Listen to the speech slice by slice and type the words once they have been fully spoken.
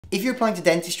If you're applying to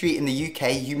dentistry in the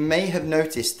UK, you may have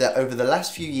noticed that over the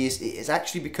last few years, it has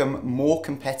actually become more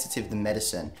competitive than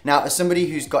medicine. Now, as somebody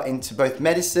who's got into both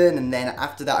medicine and then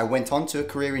after that I went on to a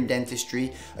career in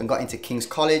dentistry and got into King's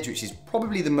College, which is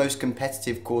probably the most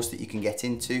competitive course that you can get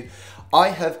into, I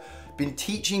have been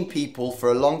teaching people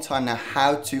for a long time now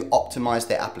how to optimize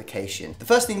their application. The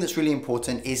first thing that's really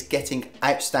important is getting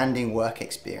outstanding work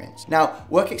experience. Now,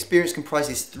 work experience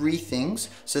comprises three things.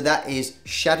 So that is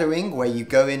shadowing, where you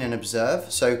go in and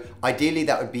observe. So ideally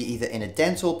that would be either in a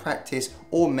dental practice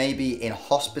or maybe in a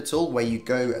hospital, where you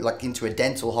go like into a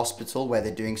dental hospital where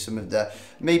they're doing some of the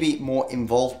maybe more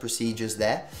involved procedures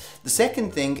there. The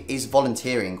second thing is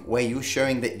volunteering, where you're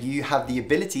showing that you have the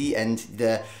ability and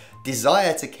the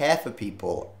desire to care for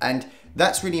people, and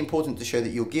that's really important to show that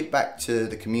you'll give back to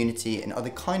the community and are the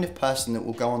kind of person that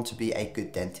will go on to be a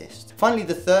good dentist. Finally,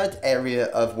 the third area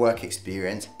of work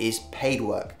experience is paid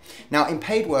work. Now, in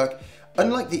paid work,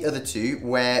 unlike the other two,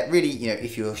 where really,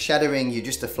 if you're shadowing, you're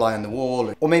just a fly on the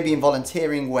wall, or maybe in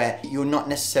volunteering where you're not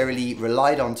necessarily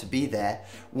relied on to be there,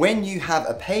 when you have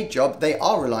a paid job, they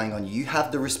are relying on you. You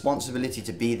have the responsibility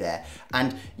to be there,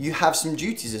 and you have some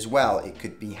duties as well. It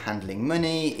could be handling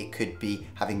money, it could be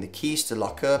having the keys to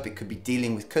lock up, it could be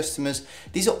dealing with customers.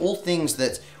 These are all things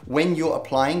that when you're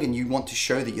applying and you want to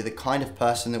show that you're the kind of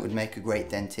person that would make a great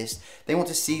dentist, they want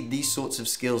to see these sorts of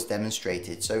skills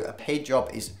demonstrated. So a paid job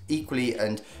is equally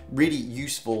and really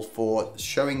useful for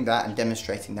showing that and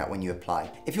demonstrating that when you apply.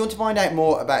 If you want to find out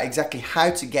more about exactly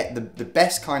how to get the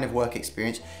best kind of work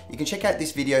experience, you can check out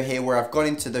this video here where I've gone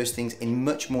into those things in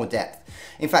much more depth.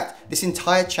 In fact, this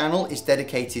entire channel is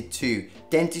dedicated to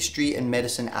dentistry and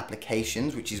medicine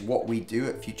applications, which is what we do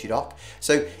at FutureDoc.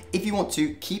 So if you want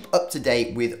to keep up to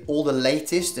date with all the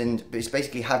latest and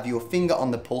basically have your finger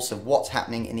on the pulse of what's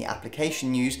happening in the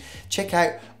application news, check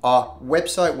out our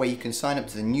website where you can sign up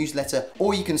to the newsletter,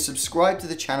 or you can subscribe to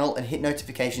the channel and hit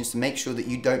notifications to make sure that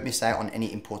you don't miss out on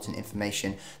any important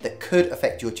information that could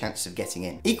affect your chances of getting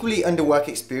in. Equally, under work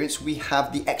experience, we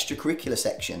have the extracurricular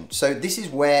section. So this is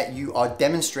where you are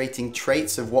demonstrating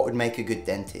traits of what would make a good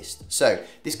dentist. So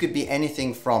this could be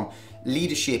anything from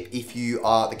leadership if you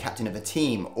are the captain of a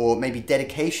team, or maybe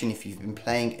dedication if you've been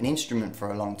playing an instrument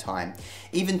for a long time.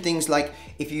 Even things like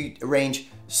if you arrange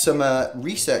summer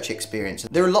research experience.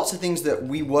 There are lots of things that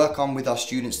we work on with our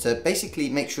students to basically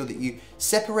make sure that you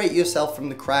separate yourself from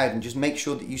the crowd and just make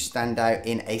sure that you stand out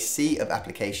in a sea of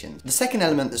applications. The second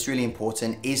element that's really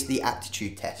important is the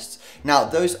aptitude tests. Now,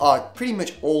 those are pretty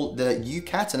much all the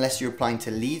UCAT, unless you're applying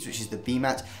to Leeds, which is the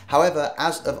BMAT. However,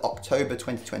 as of October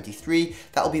 2023,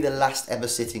 that will be the last ever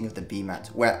sitting of the BMAT,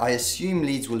 where I assume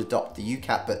Leeds will adopt the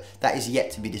UCAT, but that is yet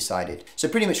to be decided. So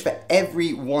pretty much for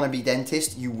every wannabe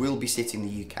dentist, you will be sitting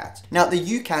the UCAT. Now, the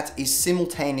UCAT is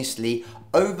simultaneously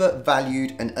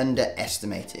overvalued and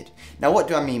underestimated. Now, what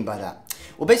do I mean by that?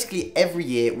 Well, basically every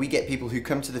year we get people who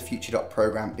come to the FutureDoc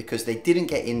program because they didn't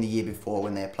get in the year before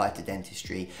when they applied to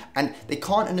dentistry, and they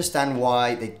can't understand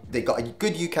why they got a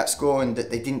good UCAT score and that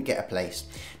they didn't get a place.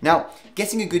 Now,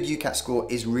 getting a good UCAT score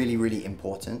is really, really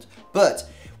important, but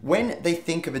when they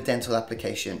think of a dental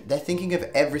application, they're thinking of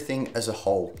everything as a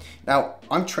whole. Now,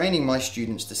 I'm training my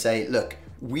students to say, look,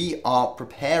 we are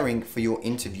preparing for your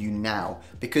interview now,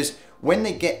 because when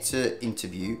they get to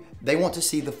interview, they want to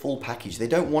see the full package. They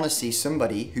don't want to see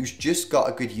somebody who's just got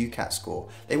a good UCAT score.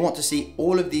 They want to see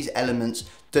all of these elements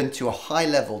done to a high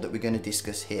level that we're going to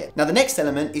discuss here. Now, the next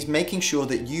element is making sure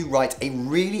that you write a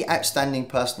really outstanding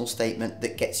personal statement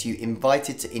that gets you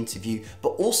invited to interview, but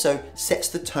also sets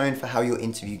the tone for how your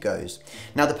interview goes.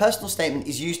 Now, the personal statement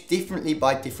is used differently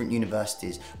by different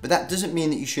universities, but that doesn't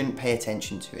mean that you shouldn't pay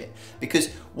attention to it,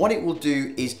 because what it will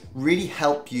do is really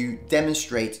help you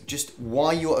demonstrate just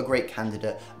why you're a great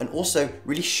candidate, and also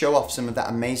really show off some of that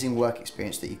amazing work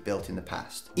experience that you've built in the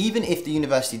past. Even if the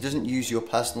university doesn't use your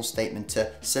personal statement to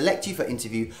select you for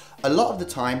interview, a lot of the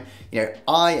time,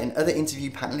 I and other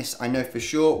interview panelists I know for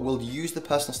sure will use the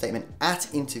personal statement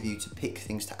at interview to pick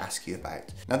things to ask you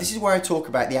about. Now, this is where I talk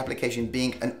about the application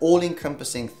being an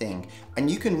all-encompassing thing, and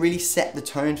you can really set the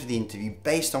tone for the interview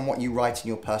based on what you write in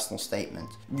your personal statement.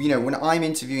 When I'm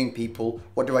interviewing people,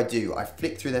 what do? I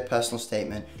flick through their personal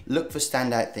statement, look for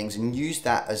standout things, and use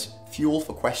that as fuel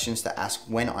for questions to ask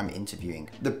when I'm interviewing.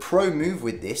 The pro move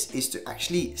with this is to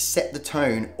actually set the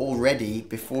tone already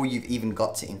before you've even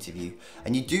got to interview.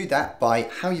 And you do that by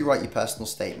how you write your personal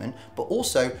statement, but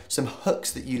also some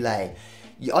hooks that you lay.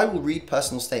 I will read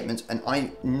personal statements and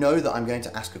I know that I'm going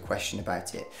to ask a question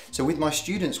about it. So with my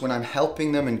students, when I'm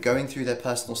helping them and going through their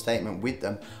personal statement with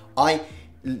them, I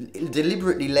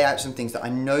deliberately lay out some things that I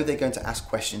know they're going to ask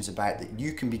questions about that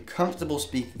you can be comfortable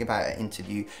speaking about at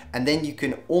interview, and then you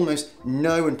can almost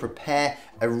know and prepare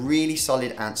a really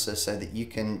solid answer so that you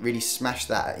can really smash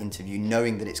that at interview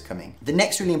knowing that it's coming. The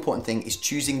next really important thing is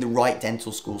choosing the right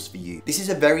dental schools for you. This is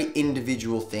a very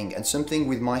individual thing and something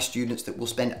with my students that we'll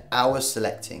spend hours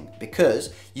selecting,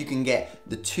 because you can get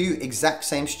the two exact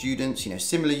same students, you know,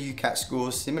 similar UCAT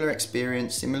scores, similar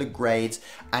experience, similar grades,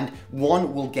 and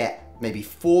one will get maybe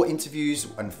 4 interviews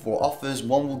and 4 offers,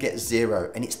 one will get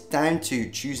 0. And it's down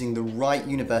to choosing the right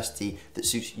university that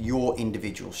suits your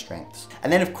individual strengths.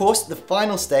 And then of course, the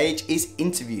final stage is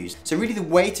interviews. So really the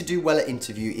way to do well at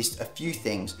interview is a few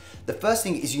things. The first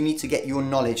thing is you need to get your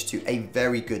knowledge to a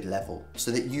very good level so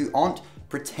that you aren't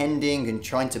pretending and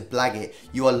trying to blag it,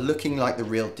 you are looking like the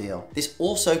real deal. This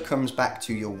also comes back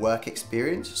to your work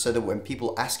experience, so that when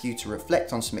people ask you to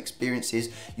reflect on some experiences,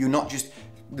 you're not just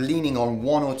leaning on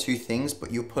 1 or 2 things,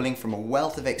 but you're pulling from a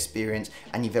wealth of experience,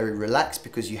 and you're very relaxed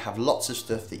because you have lots of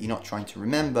stuff that you're not trying to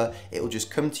remember. It will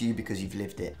just come to you because you've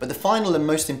lived it. But the final and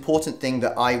most important thing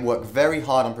that I work very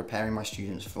hard on preparing my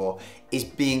students for is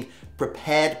being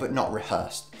prepared but not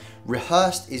rehearsed.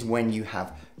 Rehearsed is when you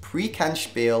have pre-canned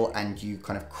spiel and you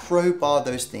kind of crowbar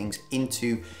those things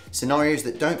into scenarios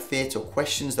that don't fit or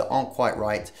questions that aren't quite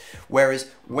right. Whereas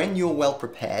when you're well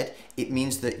prepared, it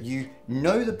means that you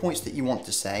know the points that you want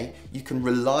to say, you can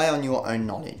rely on your own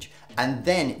knowledge, and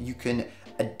then you can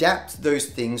adapt those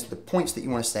things, the points that you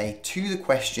want to say, to the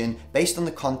question based on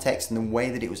the context and the way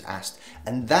that it was asked.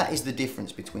 And that is the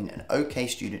difference between an okay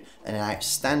student and an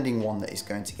outstanding one that is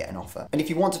going to get an offer. And if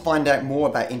you want to find out more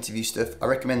about interview stuff, I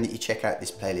recommend that you check out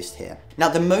this playlist here. Now,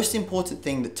 the most important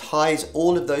thing that ties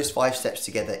all of those 5 steps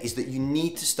together is that you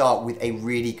need to start with a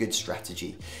really good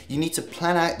strategy. You need to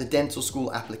plan out the dental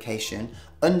school application,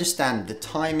 understand the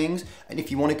timings, and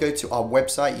if you want to go to our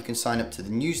website, you can sign up to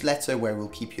the newsletter where we'll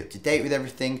keep you up to date with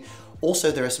everything. Also,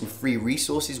 there are some free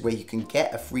resources where you can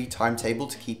get a free timetable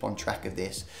to keep on track of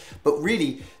this. But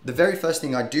really, the very first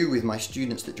thing I do with my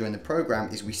students that join the program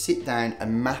is we sit down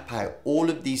and map out all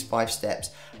of these 5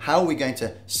 steps. How are we going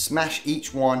to smash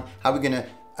each one? How are we going to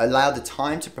allow the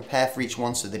time to prepare for each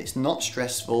one so that it's not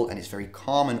stressful and it's very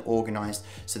calm and organized,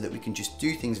 so that we can just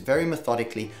do things very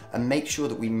methodically and make sure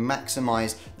that we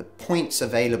maximize the points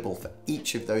available for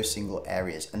each of those single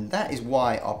areas. And that is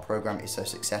why our program is so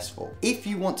successful. If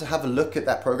you want to have a look at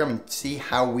that program and see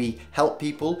how we help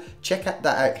people, check that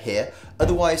out here.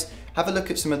 Otherwise, have a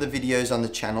look at some other videos on the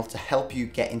channel to help you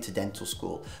get into dental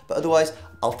school. But otherwise,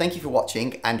 I'll thank you for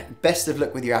watching and best of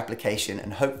luck with your application,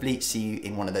 and hopefully see you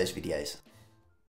in one of those videos.